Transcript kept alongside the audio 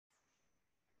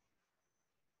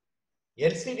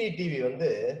LCD TV வந்து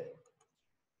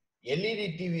LED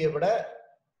டிவியை விட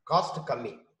காஸ்ட்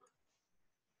கம்மி.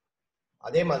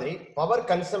 அதே மாதிரி பவர்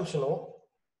கன்சம்ஷனும்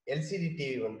LCD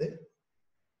டிவி வந்து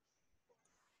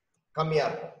கம்மியா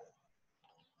இருக்கும்.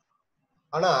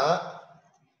 ஆனா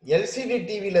LCD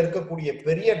டிவில இருக்கக்கூடிய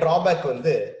பெரிய டிராபேக்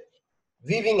வந்து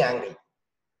வீவிங் ஆங்கிள்.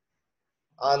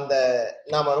 அந்த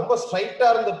நாம ரொம்ப ஸ்ட்ரைட்டா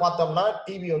இருந்து பார்த்தோம்னா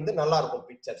டிவி வந்து நல்லா இருக்கும்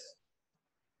பிக்சர்ஸ்.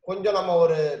 கொஞ்சம் நம்ம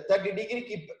ஒரு 30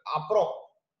 டிகிரிக்கு அப்புறம்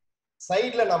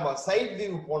சைட்ல நம்ம சைட்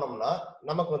வியூ போனோம்னா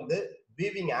நமக்கு வந்து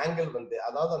வீவிங் ஆங்கிள் வந்து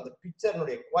அதாவது அந்த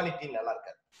பிக்சர்னுடைய குவாலிட்டி நல்லா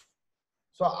இருக்காது.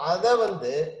 ஸோ அதை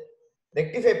வந்து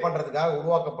ரெக்டிஃபை பண்றதுக்காக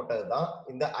உருவாக்கப்பட்டது தான்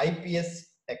இந்த IPS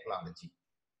டெக்னாலஜி.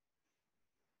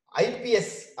 IPS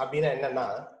அப்படின்னா என்னன்னா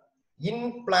இன்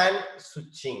பிளான்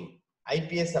சுவிட்சிங்.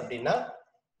 IPS அப்படின்னா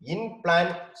இன்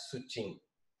பிளான் சுவிட்சிங்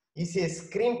is a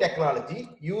screen technology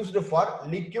used for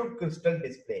liquid crystal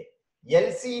display.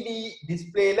 LCD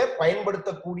டிஸ்பிளேல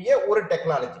பயன்படுத்தக்கூடிய ஒரு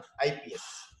டெக்னாலஜி IPS.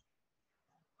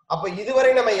 அப்ப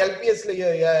இதுவரை நம்ம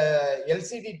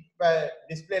LCD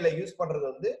டிஸ்பிளேல யூஸ் பண்றது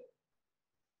வந்து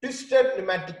ட்விஸ்டட்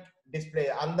நியூமேட்டிக் டிஸ்பிளே,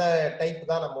 அந்த டைப்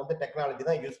தான் நம்ம வந்து டெக்னாலஜி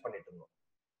தான் யூஸ் பண்ணிட்டு இருந்தோம்.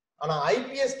 ஆனா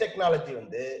IPS டெக்னாலஜி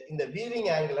வந்து இந்த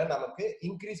வீவிங் ஆங்கிளை நமக்கு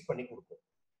இன்க்ரீஸ் பண்ணி கொடுக்கும்.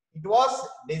 It was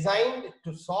designed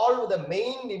to solve the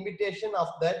main limitation of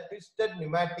the twisted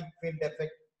pneumatic field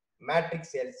effect matrix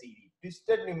LCD.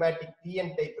 Twisted pneumatic TN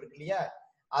type இருக்கு இல்லையா,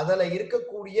 அதுல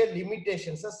இருக்கக்கூடிய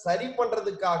லிமிடேஷன்ஸை சரி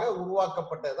பண்றதுக்காக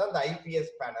உருவாக்கப்பட்டது தான் இந்த IPS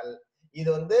பேனல். இது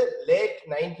வந்து லேட்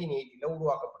 1980ல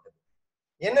உருவாக்கப்பட்டது.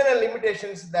 என்னென்ன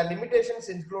limitations? The limitations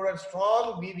included strong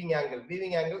weaving angle.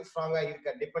 Weaving angle ஸ்ட்ராங்கா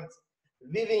இருக்க டிபெண்ட்ஸ்,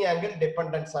 weaving angle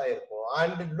டிபெண்டன்ஸா இருக்கும்,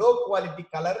 and low quality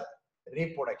color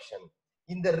reproduction.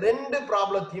 இந்த ரெண்டு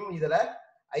ப்ராப்ளத்தையும் இதுல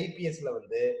IPSல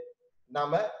வந்து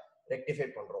நாம ரெக்டிஃபை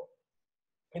பண்றோம்.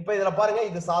 இப்ப இதுல பாருங்க,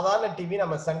 இது சாதாரண டிவி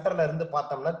நம்ம சென்டர்ல இருந்து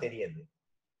பார்த்தோம்னா தெரியுது.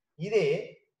 இதே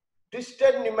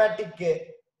ட்விஸ்டட் நியூமேட்டிக்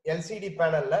LCD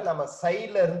பேனல்ல நம்ம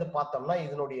சைட்ல இருந்து பார்த்தோம்னா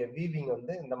இதனுடைய வீவிங்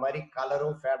வந்து இந்த மாதிரி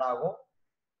கலரும் ஃபேட் ஆகும்,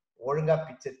 ஒழுங்கா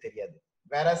பிக்சர் தெரியாது.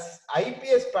 வேற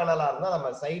IPS பேனலா இருந்தா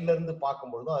நம்ம சைட்ல இருந்து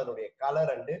பார்க்கும்பொழுதும் அதனுடைய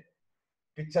கலர் அண்ட்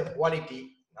பிக்சர் குவாலிட்டி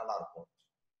நல்லா இருக்கும்.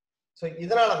 So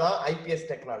இதனால தான் IPS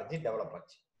டெக்னாலஜி டெவலப்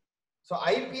ஆச்சு. So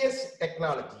IPS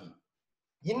technology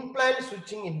in-plane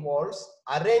switching involves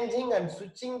arranging and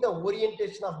switching the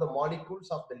orientation of the molecules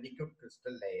of the liquid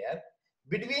crystal layer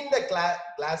between the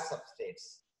glass substrates.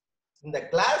 இந்த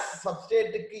glass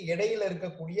substrateக்கு இடையில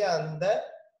இருக்கக்கூடிய அந்த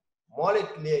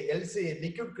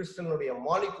liquid crystal உடைய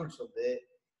molecules வந்து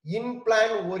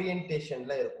in-plane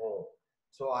orientationல இருக்கும்.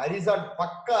 So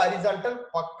பக்கா horizontal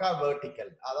பக்கா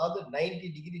வெர்டிக்கல், அதாவது 90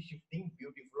 டிகிரி ஷிஃப்டிங்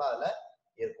பியூட்டிஃபுல்லா அதுல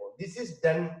இருக்கும். This is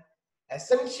done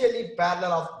essentially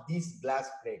parallel of these glass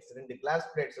plates. ரெண்டு glass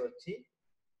plates வச்சு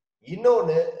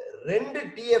இன்னொன்னு ரெண்டு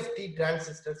TFT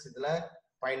டிரான்சிஸ்டர்ஸ் இதுல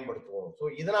பயன்படுத்துவோம். ஸோ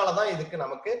இதனாலதான் இதுக்கு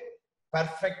நமக்கு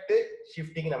பெர்ஃபெக்ட்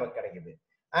ஷிஃப்டிங் நமக்கு கிடைக்குது.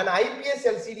 And IPS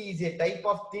LCD is a type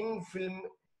of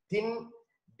thin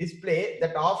display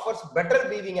that offers better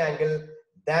viewing angle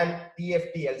than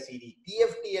TFT LCD.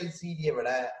 TFT LCD விட,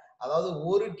 அதாவது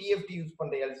ஒரு TFT யூஸ்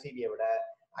பண்ற LCD விட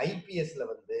IPSல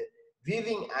வந்து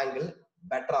வியூவிங் ஆங்கிள்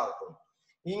பெட்டரா இருக்கும்.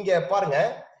 இங்க பாருங்க,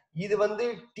 இது வந்து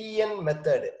TN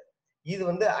மெத்தட், இது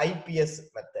வந்து IPS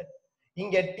மெத்தட்.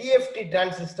 இங்க TFT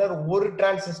டிரான்சிஸ்டர் ஒரு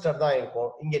டிரான்சிஸ்டர் தான்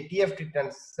இருக்கும், இங்க TFT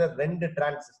டிரான்சிஸ்டர் ரெண்டு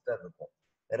டிரான்சிஸ்டர் இருக்கும்,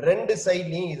 ரெண்டு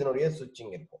சைட்லயும் இதனுடைய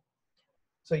சுவிட்சிங் இருக்கும்.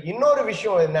 ஸோ இன்னொரு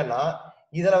விஷயம் என்னன்னா,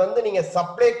 இதுல வந்து நீங்க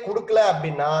சப்ளை கொடுக்கல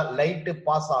அப்படின்னா லைட்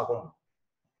பாஸ் ஆகும்.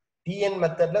 TN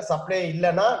மெத்தட்ல சப்ளை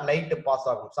இல்லைன்னா லைட் பாஸ்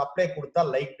ஆகும், சப்ளை கொடுத்தா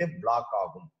லைட் பிளாக்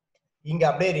ஆகும். இங்க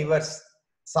அப்படியே ரிவர்ஸ்,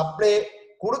 சப்ளை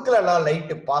கொடுக்கலன்னா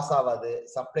லைட் பாஸ் ஆகாது,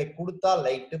 சப்ளை கொடுத்தா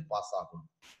லைட் பாஸ் ஆகும்.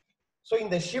 ஸோ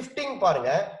இந்த ஷிஃப்டிங்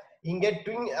பாருங்க, இங்க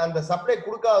அந்த சப்ளை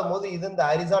கொடுக்காத போது இது இந்த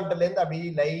ஹரிசான்டல்ல இருந்து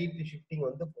அப்படியே லைட் ஷிஃப்டிங்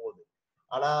வந்து போகுது.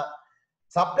 ஆனா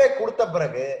சப்ளை கொடுத்த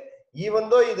பிறகு ஈவன்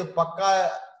தோ இது பக்கா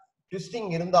ட்விஸ்டிங்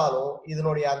இருந்தாலும்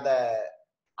இதனுடைய அந்த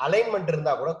அலைன்மெண்ட்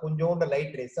இருந்தா கூட கொஞ்சோண்டு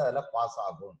லைட் ரேஸ் அதுல பாஸ்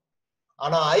ஆகும்.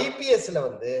 ஆனா IPSல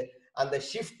வந்து அந்த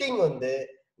ஷிஃப்டிங் வந்து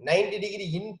 90 டிகிரி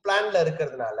இன் பிளான்ல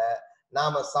இருக்கிறதுனால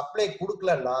நாம சப்ளை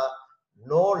கொடுக்கலன்னா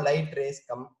no light race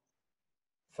come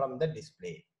from the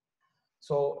display.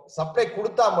 So supply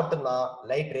கொடுத்தா மட்டும்தான்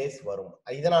லைட் ரேஸ் வரும்.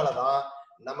 இதனாலதான்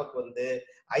நமக்கு வந்து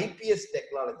IPS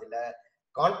டெக்னாலஜில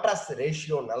கான்ட்ராஸ்ட்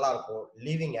ரேஷியோ நல்லா இருக்கும்,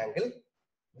 வீவிங்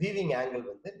ஆங்கிள்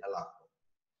வந்து நல்லா இருக்கும்.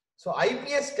 So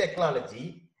IPS technology,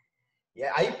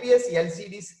 IPS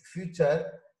LCDs feature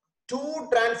 2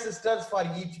 transistors for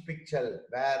each pixel,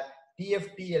 where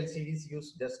TFT LCDs use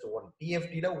just one.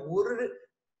 TFTல ஒரு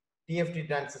TFT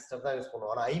டிரான்சிஸ்டர் தான் யூஸ்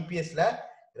பண்ணுவோம். ஆனா IPSல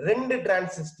ரெண்டு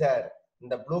டிரான்சிஸ்டர்,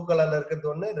 இந்த ப்ளூ கலர்ல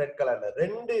இருக்கிறது ஒண்ணு, ரெட் கலர்ல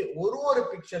ரெண்டு, ஒரு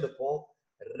பிக்சலுக்கும்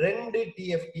ரெண்டு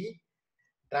TFT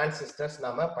டிரான்சிஸ்டர்ஸ்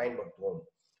நாம பயன்படுத்துவோம்.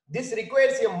 This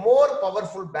requires a more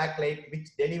powerful backlight which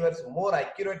delivers more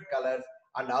accurate colors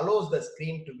and allows the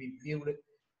screen to be viewed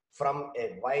from a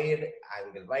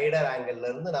wider angle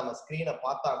இருந்து நம்ம ஸ்கிரீனை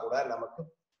பார்த்தா கூட நமக்கு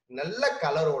நல்ல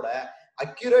கலரோட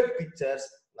அக்யூரேட் பிக்சர்ஸ்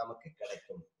நமக்கு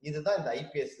கிடைக்கும். இதுதான் இந்த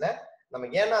ஐபிஎஸ்ல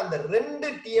நமக்கு. ஏன்னா அந்த ரெண்டு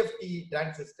டிஎஃப்டி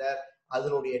டிரான்சிஸ்டர்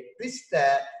அதனுடைய ட்விஸ்ட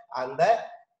அந்த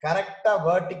கரெக்டா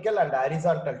வெர்டிக்கல் அண்ட்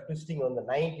ஹரிசான்டல் ட்விஸ்டிங் வந்து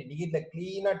 90 டிகிரில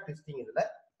கிளீனா ட்விஸ்டிங் இதுல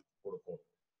கொடுக்கும்.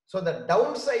 So the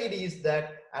downside is that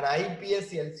an IPS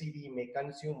LCD may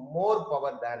consume more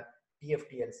power than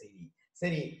TFT LCD.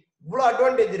 சரி, இவ்வளவு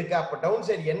அட்வான்டேஜ் இருக்கு, அப்ப டவுன்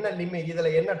சைடு என்ன லிமிட்,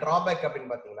 இதுல என்ன டிராபேக்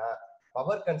அப்படின்னு பாத்தீங்கன்னா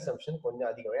பவர் கன்சம்ஷன் கொஞ்சம்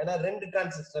அதிகம். ஏன்னா ரெண்டு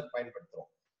டிரான்சிஸ்டர் பயன்படுத்துறோம்.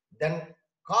 தென்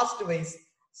காஸ்ட் வைஸ்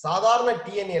சாதாரண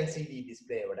டிஎன் எல்சிடி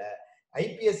டிஸ்பிளே விட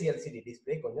ஐபிஎஸ் எல்சிடி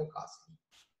டிஸ்பிளே கொஞ்சம் காஸ்ட்லி.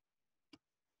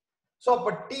 ஸோ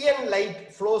அப்ப TN light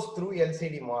flows through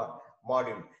LCD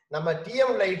module. நம்ம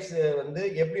டிஎம் லைட்ஸ் வந்து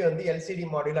எப்படி வந்து எல்சிடி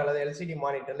மாடியூல் அல்லது எல்சிடி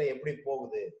மானிட்டர்ல எப்படி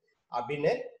போகுது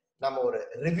அப்படின்னு நம்ம ஒரு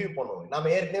ரிவ்யூ பண்ணுவோம். நம்ம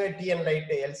ஏற்கனவே டிஎன்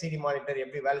லைட் எல்சிடி மானிட்டர்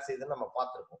எப்படி வேலை செய்யுதுன்னு நம்ம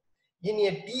பார்த்துருக்கோம். In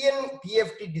a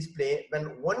TFT display, when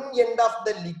one end of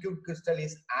the liquid crystal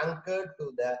is anchored to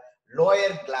the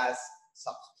lower glass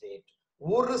substrate,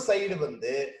 ஒரு சைடு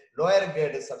வந்து லோயர்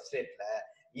கிரேட் சப்ஸ்ட்ரேட்ல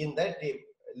இந்த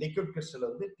லிக்விட் கிறிஸ்டல்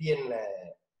வந்து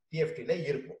டிஎஃப்டில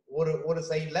இருக்கும். ஒரு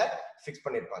சைடுல ஃபிக்ஸ்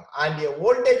பண்ணிருப்பாங்க. And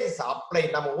voltage is apply.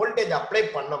 நம்ம வோல்டேஜ் அப்ளை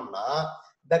பண்ணோம்னா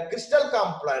the crystal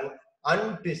component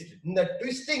untwist. இந்த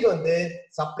ட்விஸ்டிங் வந்து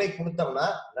சப்ளை கொடுத்தோம்னா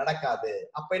நடக்காது.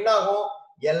 அப்ப என்ன ஆகும்,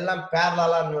 எல்லாம்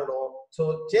பேரலா நின்னுடும். So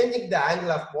changing the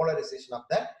angle of polarization of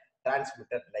the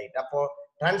transmitter light. அப்போ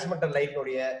டிரான்ஸ்மிட்டர்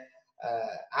லைட்னுடைய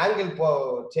ஆங்கிள்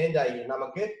சேஞ்ச் ஆகி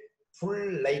நமக்கு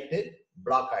ஃபுல் லைட்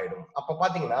பிளாக் ஆயிடும். அப்ப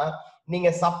பாத்தீங்கன்னா நீங்க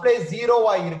சப்ளை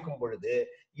ஜீரோவா இருக்கும் பொழுது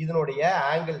இதனுடைய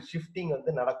ஆங்கிள் ஷிஃப்டிங்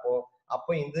வந்து நடக்கும்.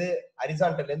 அப்போ இது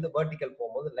ஹரிசான்டல்ல இருந்து வெர்டிகல்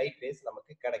போகும்போது லைட் ரேஸ்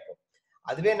நமக்கு கிடைக்கும்.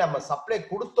 அதுவே நம்ம சப்ளை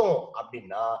கொடுத்தோம்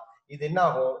அப்படின்னா இது என்ன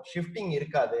ஆகும், ஷிஃப்டிங்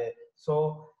இருக்காது. ஸோ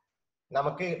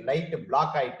நமக்கு லைட்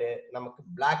பிளாக் ஆயிட்டு நமக்கு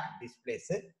பிளாக்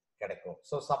டிஸ்பிளேஸ் கிடைக்கும்.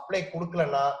 ஸோ சப்ளை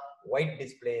கொடுக்கலன்னா ஒயிட்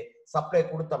டிஸ்பிளே, சப்ளை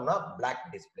கொடுத்தோம்னா பிளாக்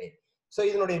டிஸ்பிளே. ஸோ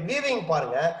இதனுடைய வியூவிங்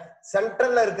பாருங்க,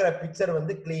 சென்ட்ரல்ல இருக்கிற பிக்சர்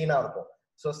வந்து கிளீனா இருக்கும்.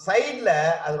 ஸோ சைட்ல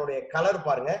அதனுடைய கலர்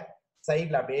பாருங்க,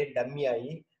 சைட்ல அப்படியே டம்மி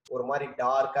ஆகி ஒரு மாதிரி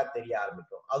டார்க்கா தெரிய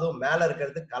ஆரம்பிக்கும். அதுவும் மேல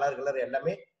இருக்கிறது கலர்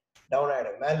எல்லாமே டவுன்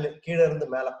ஆயிடும், மேல கீழே இருந்து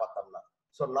மேல பார்த்தோம்னா.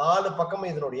 ஸோ 4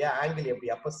 பக்கமும் இதனுடைய ஆங்கிள் எப்படி,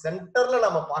 அப்ப சென்டர்ல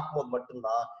நம்ம பார்க்கும்போது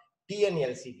மட்டும்தான்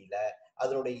டிஎன்எல்சிடில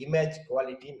அதனுடைய இமேஜ்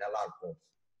குவாலிட்டி நல்லா இருக்கும்.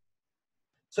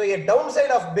 So a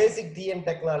downside of basic TN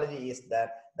technology is that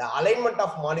the alignment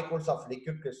of molecules of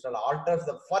liquid crystal alters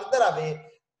the further away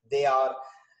they are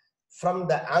from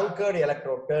the anchored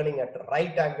electrode, turning at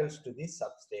right angles to the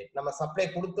substrate. நம்ம supply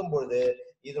கொடுக்கும் பொழுது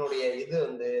இதனுடைய இது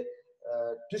வந்து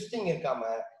twisting இருக்காம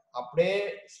அப்படியே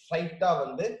ஸ்ட்ரைட்டா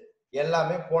வந்து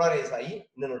எல்லாமே போலரைஸ் ஆகி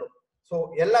நின்னுடும். ஸோ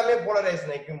எல்லாமே போலரைஸ்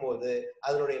நிற்கும் போது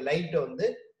அதனுடைய லைட் வந்து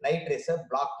லைட் ரேஸை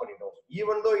பிளாக் பண்ணிடும்.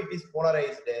 Even though it is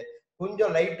polarised,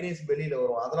 கொஞ்சம் லைட் ரேஸ் வெளியில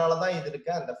வரும். அதனாலதான் இது இருக்க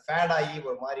அந்த ஃபேட் ஆகி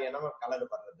ஒரு மாதிரியான கலர்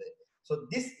வர்றது. So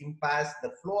this impairs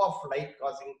the flow of light,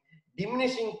 causing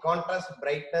diminishing contrast,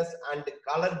 brightness and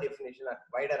color definition at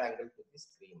wider angle to the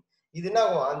screen. இது என்ன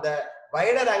அந்த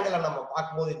வைடர் ஆங்கிள் நம்ம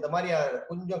பார்க்கும்போது இந்த மாதிரி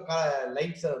கொஞ்சம்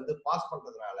லைட்ஸ் வந்து பாஸ்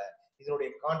பண்றதுனால இதனுடைய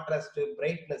கான்ட்ராஸ்ட்,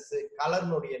 பிரைட்னஸ்,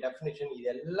 கலர்னுடைய டெஃபினிஷன் இது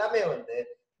எல்லாமே வந்து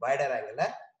வைடர் ஆங்கிள்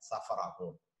சஃபர்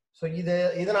ஆகும். ஸோ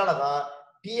இதனாலதான்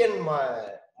டிஎன்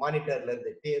மானிட்டர்ல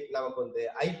இருந்து நமக்கு வந்து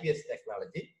ஐபிஎஸ்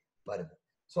டெக்னாலஜி வருது.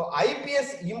 So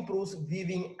IPS improves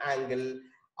viewing angle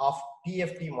of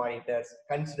TFT monitors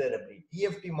considerably.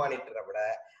 TFT மானிட்டரை விட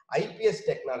ஐபிஎஸ்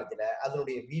டெக்னாலஜில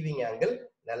அதனுடைய வியூவிங் ஆங்கிள்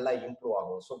நல்லா இம்ப்ரூவ்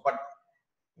ஆகும். So but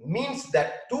means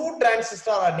that 2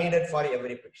 transistor R needed for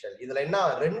every pixel. இதுல என்ன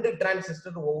 2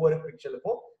 டிரான்சிஸ்டர் ஒவ்வொரு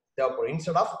பிக்சலுக்கும் தேவைப்படும்.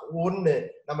 இன்ஸ்டெட் ஆஃப் 1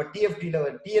 நம்ம டிஎஃப்டி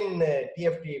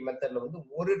மெத்தட்ல வந்து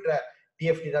ஒரு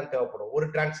டிஎஃப்டி தான் தேவைப்படும், ஒரு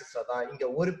டிரான்சிஸ்டர் தான். இங்க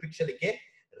ஒரு பிக்சலுக்கே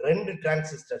 2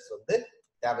 டிரான்சிஸ்டர்ஸ் வந்து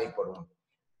தேவைப்படும்.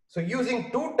 So using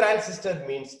 2 transistor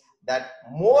means that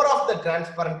more of the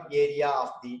transparent area of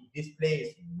the display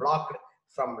is blocked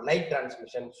from light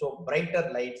transmission. So brighter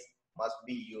lights must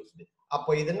be used.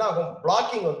 அப்போ இது என்ன ஆகும்,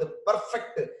 பிளாக்கிங் வந்து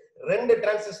பெர்ஃபெக்ட். 2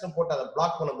 டிரான்சிஸ்டர் போட்டு அதை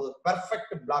பிளாக் பண்ணும்போது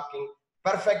perfect blocking,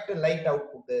 perfect light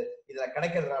output இதுல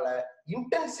கிடைக்கிறதுனால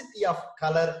intensity of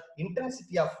colour,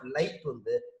 intensity of light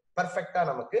வந்து பெர்ஃபெக்டா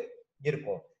நமக்கு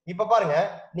இருக்கும். இப்ப பாருங்க,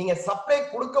 நீங்க சப்ளை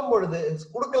கொடுக்கும் பொழுது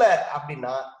கொடுக்கல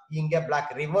அப்படின்னா இங்க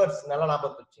பிளாக் ரிவர்ஸ். நல்லா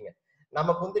ஞாபகம் வச்சுங்க,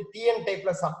 நமக்கு வந்து டிஎன்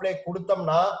டைப்ல சப்ளை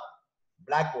கொடுத்தோம்னா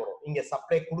பிளாக் வரும், இங்க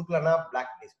சப்ளை கொடுக்கலன்னா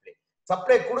பிளாக் டிஸ்பிளே,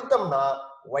 சப்ளை கொடுத்தோம்னா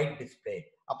ஒயிட் டிஸ்பிளே.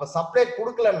 அப்ப சப்ளை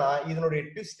கொடுக்கலன்னா இதனுடைய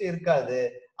ட்விஸ்ட் இருக்காது.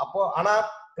 அப்போ ஆனா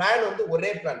பிளான் வந்து ஒரே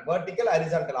பிளான், வெர்டிகல்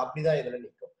ஹரிசான்டல் அப்படிதான் இதுல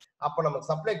நிற்கும். அப்ப நமக்கு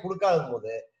சப்ளை கொடுக்காத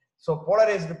போது ஸோ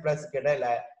போலரைஸ்டு பிளஸ்க்கு இடையில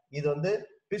இது வந்து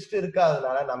ட்விஸ்ட்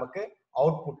இருக்காதனால நமக்கு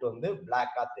அவுட்புட் வந்து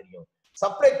பிளாக்கா தெரியும்.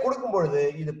 சப்ளை கொடுக்கும் பொழுது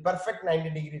இது பெர்ஃபெக்ட்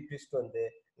 90 டிகிரி ட்விஸ்ட் வந்து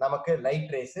நமக்கு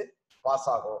லைட் ரேஸ் பாஸ்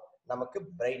ஆகும், நமக்கு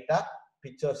பிரைட்டா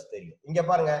பிக்சர்ஸ் தெரியும். இங்க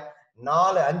பாருங்க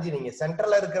 4 5 நீங்க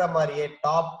சென்டர்ல இருக்கிற மாதிரியே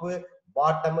டாப்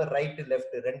பாட்டம் ரைட்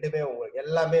லெஃப்ட் ரெண்டுமே உங்களுக்கு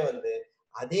எல்லாமே வந்து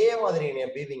அதே மாதிரியான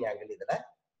வீவிங் ஆங்கிள் இதுல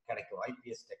கிடைக்கும்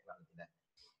IPS டெக்னாலஜில.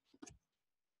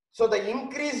 So the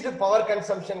increased power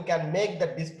consumption can make the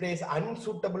displays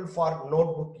unsuitable for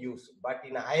notebook use, but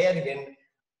in a higher end,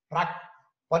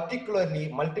 particularly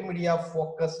multimedia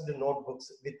focused notebooks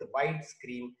with wide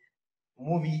screen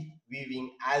movie viewing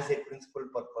as a principal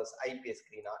purpose, IPS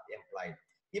screen are employed.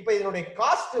 இப்ப இதனுடைய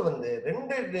cost வந்து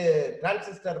 2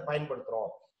 transistor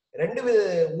பயன்படுத்துறோம்,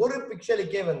 ஒரு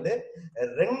பிக்சலுக்கே வந்து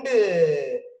 2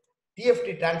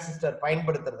 TFT transistor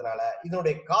பயன்படுத்துறதுனால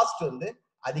இதனுடைய cost வந்து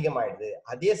அதிகமாயிடுது.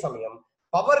 அதே சமயம்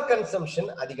பவர் கன்சம்ஷன்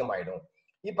அதிகமாயிடும்.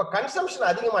 இப்ப கன்சம்ஷன்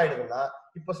அதிகமாயிடுதுன்னா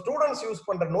இப்ப ஸ்டூடெண்ட்ஸ் யூஸ்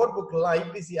பண்ற நோட் புக்லாம்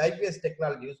ஐபிஎஸ்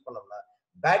டெக்னாலஜி யூஸ் பண்ணோம்னா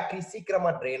பேட்டரி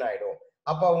சீக்கிரமா ட்ரெயின் ஆயிடும்.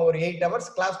 அப்ப அவங்க ஒரு 8 hours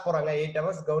கிளாஸ் போறாங்க, 8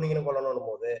 hours கவனிக்கணும் கொள்ளணும்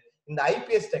போது இந்த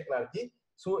ஐபிஎஸ் டெக்னாலஜி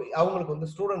அவங்களுக்கு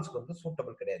வந்து ஸ்டூடெண்ட்ஸ்க்கு வந்து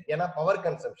சூட்டபிள் கிடையாது, ஏன்னா பவர்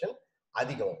கன்சம்ஷன்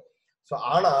அதிகம். ஸோ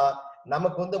ஆனா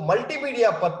நமக்கு வந்து மல்டிமீடியா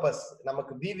பர்பஸ்,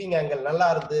 நமக்கு வீவிங் ஆங்கிள் நல்லா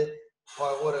இருந்து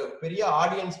ஒரு பெரிய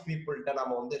ஆடியன்ஸ் பீப்புள்கிட்ட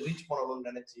நம்ம வந்து ரீச் பண்ணணும்னு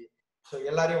நினைச்சு ஸோ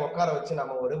எல்லாரையும் உட்கார வச்சு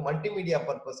நம்ம ஒரு மல்டிமீடியா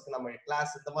பர்பஸ்க்கு நம்ம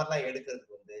கிளாஸ் இந்த மாதிரிலாம்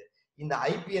எடுக்கிறதுக்கு வந்து இந்த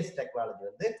ஐபிஎஸ் டெக்னாலஜி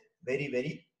வந்து very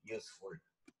very useful.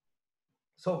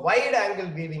 So wide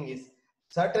angle weaving is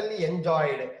certainly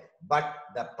enjoyed, but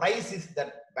the price is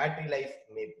that battery life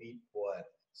may be poor.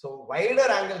 So wider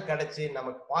angle கிடைச்சு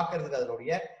நமக்கு பார்க்கிறதுக்கு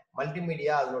அதனுடைய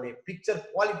மல்டிமீடியா அதனுடைய பிக்சர்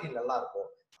குவாலிட்டி நல்லா இருக்கும்,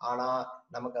 ஆனா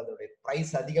நமக்கு அதனுடைய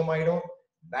பிரைஸ் அதிகமாயிடும்,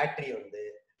 பேட்டரி வந்து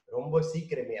ரொம்ப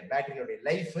சீக்கிரமே பேட்டரியோட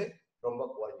லைஃப் ரொம்ப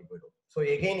குறைஞ்சு போயிடும். ஸோ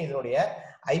எகைன் இதனுடைய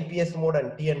IPS mode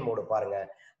and TN mode பாருங்க.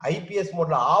 ஐபிஎஸ்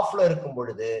மோட்ல ஆஃப்ல இருக்கும்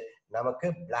பொழுது நமக்கு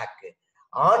பிளாக்,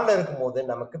 ஆன்ல இருக்கும் போது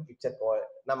நமக்கு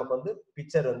நமக்கு வந்து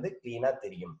பிக்சர் வந்து கிளீனா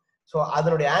தெரியும். ஸோ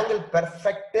அதனுடைய ஆங்கிள்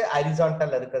பெர்ஃபெக்ட்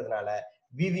ஹரிசான்டல் இருக்கிறதுனால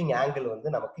வீவிங் ஆங்கிள் வந்து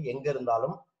நமக்கு எங்க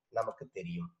இருந்தாலும் நமக்கு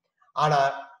தெரியும். ஆனா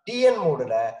டிஎன்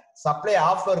மோடுல சப்ளை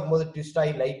ஆஃப்ல இருக்கும்போது ட்விஸ்ட்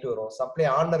ஆகி லைட் வரும், சப்ளை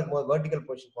ஆன்ல இருக்கும்போது வெர்டிகல்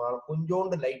பொசிஷன் போனாலும்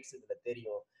கொஞ்சோண்டு லைட்ஸ் இதுல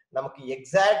தெரியும், நமக்கு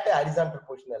எக்ஸாக்ட் ஹரிசான்டல்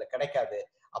பொசிஷன் இதுல கிடைக்காது.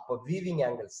 அப்போ வீவிங்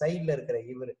ஆங்கிள் சைட்ல இருக்கிற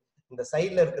இந்த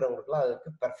சைட்ல இருக்கிறவங்களுக்குலாம் அதுக்கு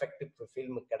பெர்ஃபெக்ட்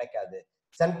ஃபில்ம் கிடைக்காது.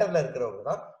 சென்டர்ல இருக்கிறவங்க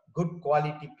தான் good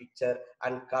quality picture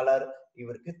and colour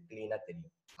இவருக்கு கிளீனா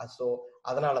தெரியும். ஸோ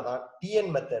அதனாலதான்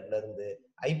டிஎன் மெத்தட்ல இருந்து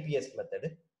ஐபிஎஸ் மெத்தடு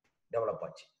டெவலப்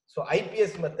ஆச்சு. ஸோ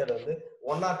ஐபிஎஸ் மெத்தட் வந்து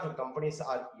 1 or 2 companies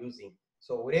are using.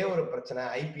 So ஒரே ஒரு பிரச்சனை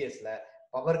ஐபிஎஸ்ல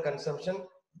பவர் கன்சம்ஷன்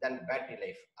தென் பேட்டரி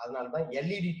லைஃப், அதனாலதான்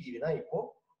எல்இடி டிவி தான் இப்போ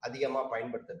அதிகமா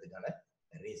பயன்படுத்துறதுக்கான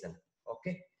reason.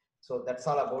 Okay, so that's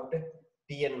all about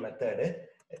TN method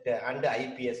and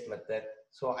IPS method.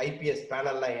 So IPS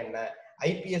பேனல்லாம் என்ன,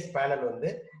 ஐபிஎஸ் பேனல் வந்து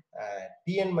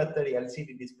டிஎன் மெத்தட்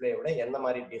எல்சிடி டிஸ்பிளே விட எந்த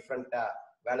மாதிரி டிஃப்ரெண்டா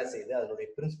வேலை செய்யுது, அதனுடைய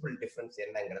பிரின்சிபல் டிஃபரன்ஸ்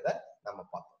என்னங்கிறத நம்ம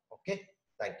பார்த்தோம். Okay,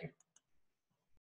 thank you.